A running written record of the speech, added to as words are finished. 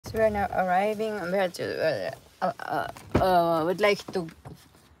So we're now arriving. Would like to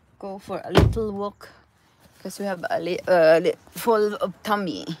go for a little walk because we have a full of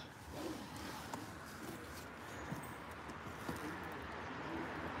tummy.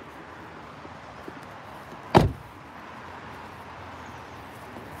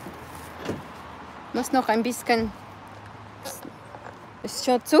 Muss noch ein bisschen. Es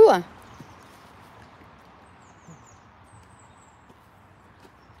schaut zu.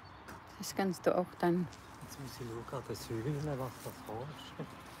 Das kannst du auch dann. Jetzt muss ich schauen an den Säulen, was das kostet.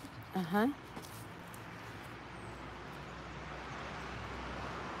 Aha.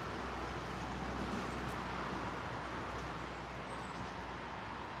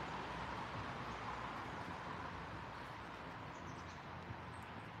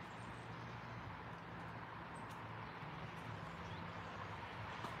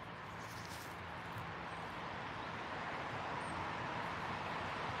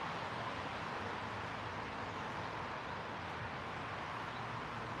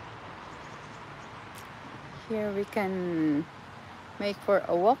 Here we can make for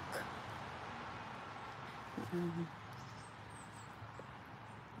a walk.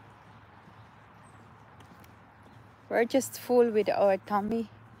 We're just full with our tummy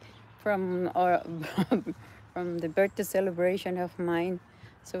from our from the birthday celebration of mine,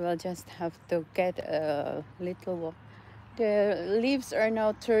 so we'll just have to get a little walk. The leaves are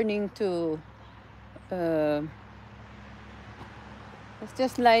now turning to it's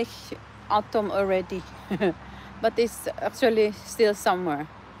just like autumn already. But it's actually still summer.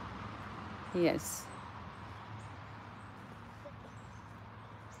 Yes.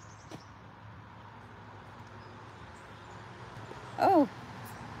 Oh.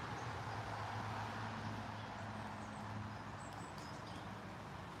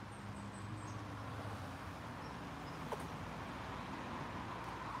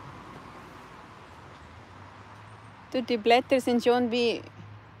 Du, die Blätter sind schon wie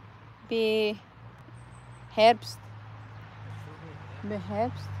Herbst. Wie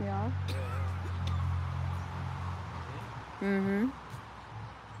Herbst, ja. Mhm.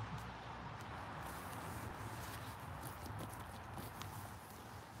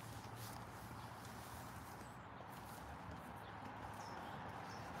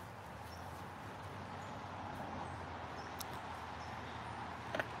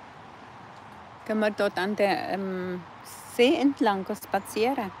 Können wir dort an der See entlang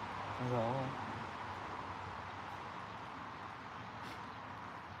spazieren? Ja.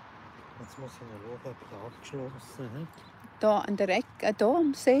 Jetzt muss ich noch schauen, ob es abgeschlossen hat. Da an der Ecke, da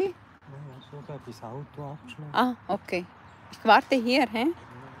am See? Ja, schauen, ob das Auto abgeschlossen Ah, okay. Ich warte hier, hä?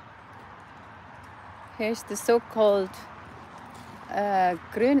 Here's the so-called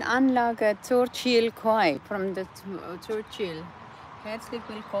Grünanlage Churchill Koi from the Churchill. Herzlich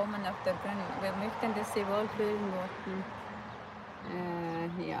willkommen auf der Grün. Wir möchten, dass Sie wohlfühlen möchten.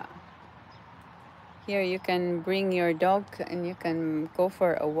 Yeah. Here you can bring your dog and you can go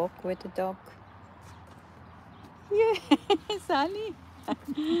for a walk with the dog. Yeah, Sally.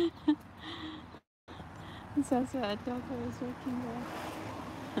 It's also a dog I was working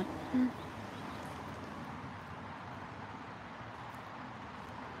there.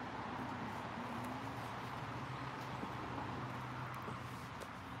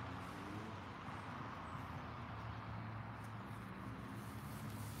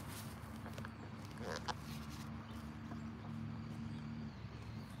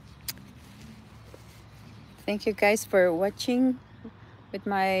 Thank you guys for watching with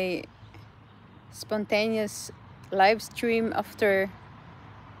my spontaneous live stream after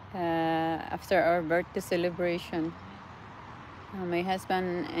our birthday celebration. My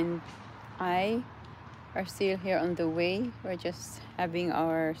husband and I are still here on the way. We're just having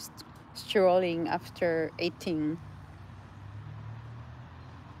our strolling after eating.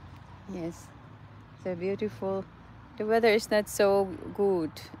 Yes, it's beautiful. The weather is not so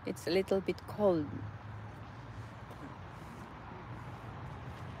good. It's a little bit cold.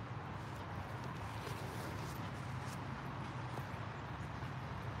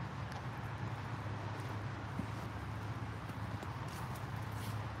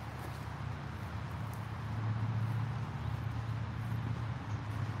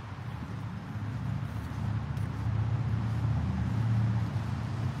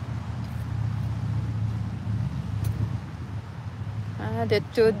 The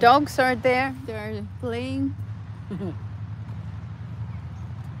two dogs are there. They're playing.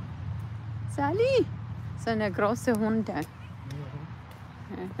 Sally, so eine große Hunde.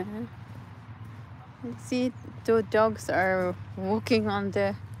 You see, two dogs are walking on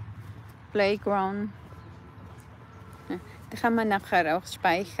the playground. Da kann man nachher auch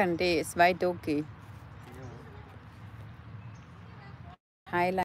speichern, die 2 Dogi. Ja. Highlight.